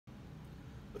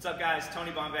What's up guys,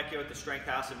 Tony Bonvecchio at the Strength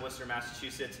House in Worcester,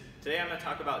 Massachusetts. Today I'm going to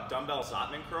talk about dumbbell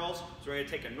Zottman curls. So we're going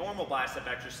to take a normal bicep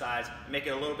exercise and make it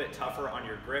a little bit tougher on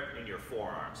your grip and your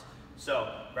forearms.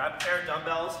 So grab a pair of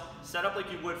dumbbells, set up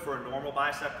like you would for a normal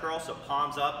bicep curl, so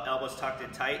palms up, elbows tucked in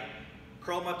tight.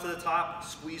 Curl them up to the top,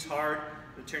 squeeze hard,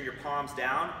 then turn your palms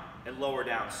down and lower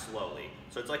down slowly.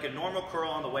 So it's like a normal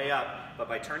curl on the way up, but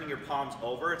by turning your palms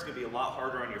over, it's going to be a lot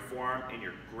harder on your forearm and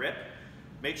your grip.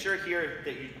 Make sure here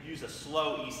that you use a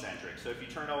slow eccentric. So if you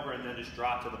turn over and then just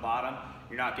drop to the bottom,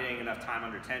 you're not getting enough time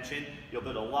under tension. You'll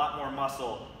build a lot more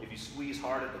muscle if you squeeze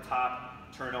hard at the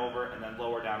top, turn over, and then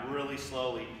lower down really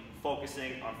slowly,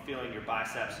 focusing on feeling your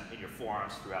biceps and your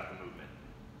forearms throughout the movement.